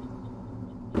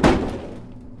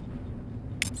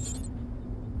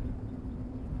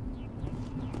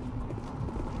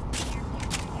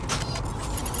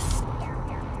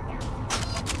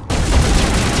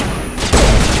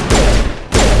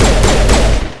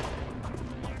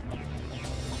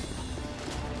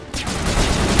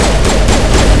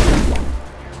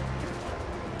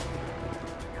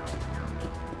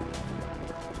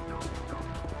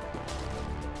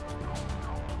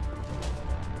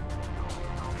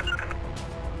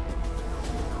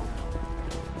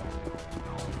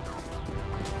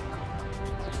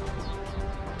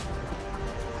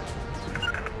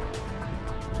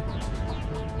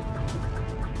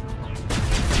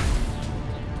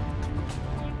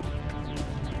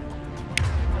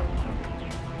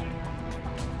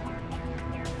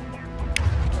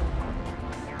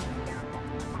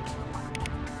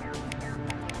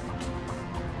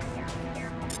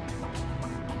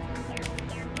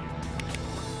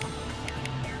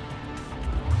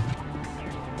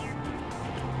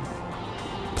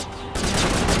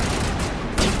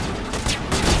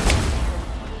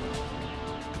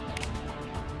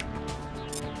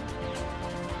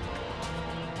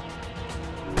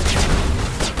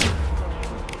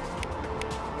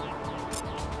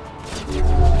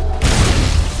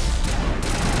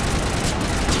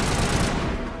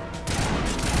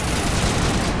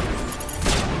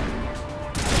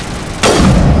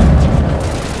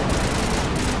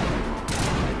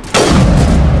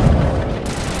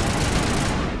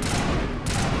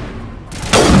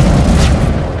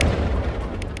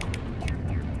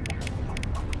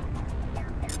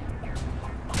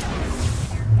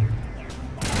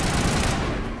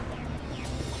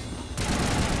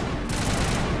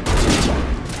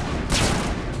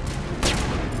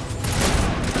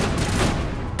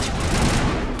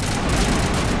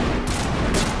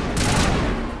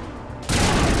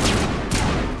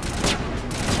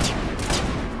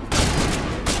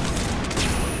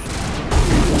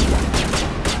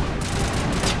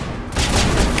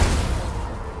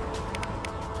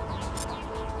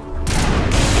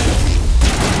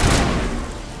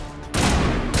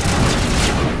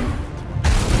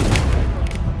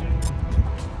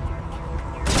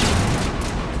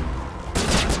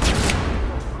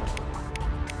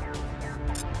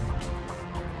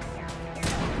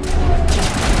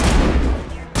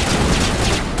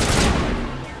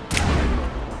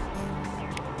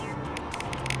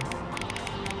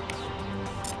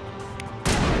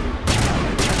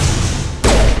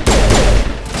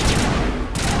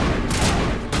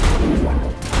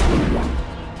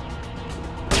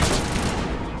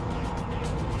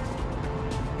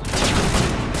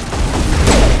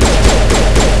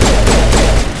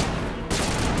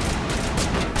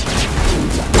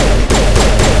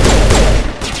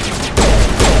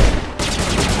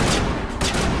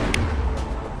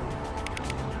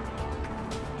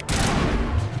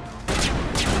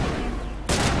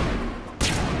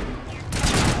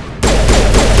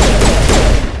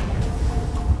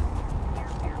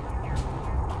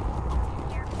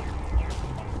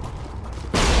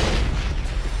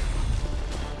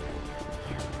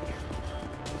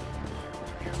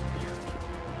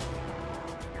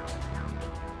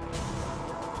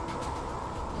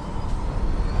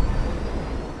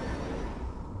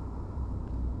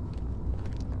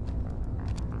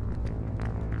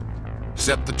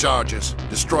 Set the charges.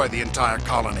 Destroy the entire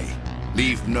colony.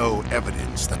 Leave no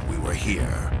evidence that we were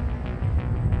here.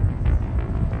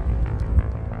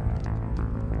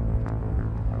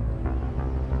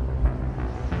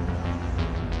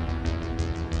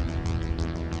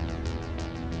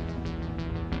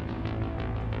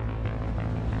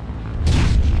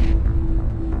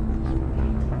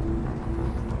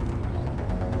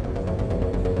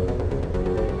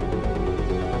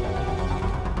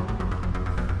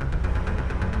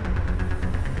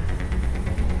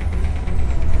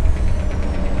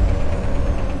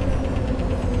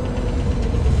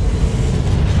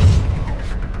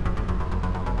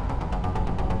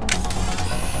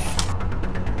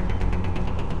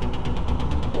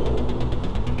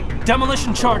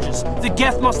 Demolition charges. The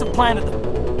Geth must have planted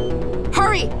them.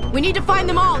 Hurry! We need to find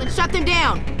them all and shut them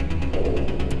down!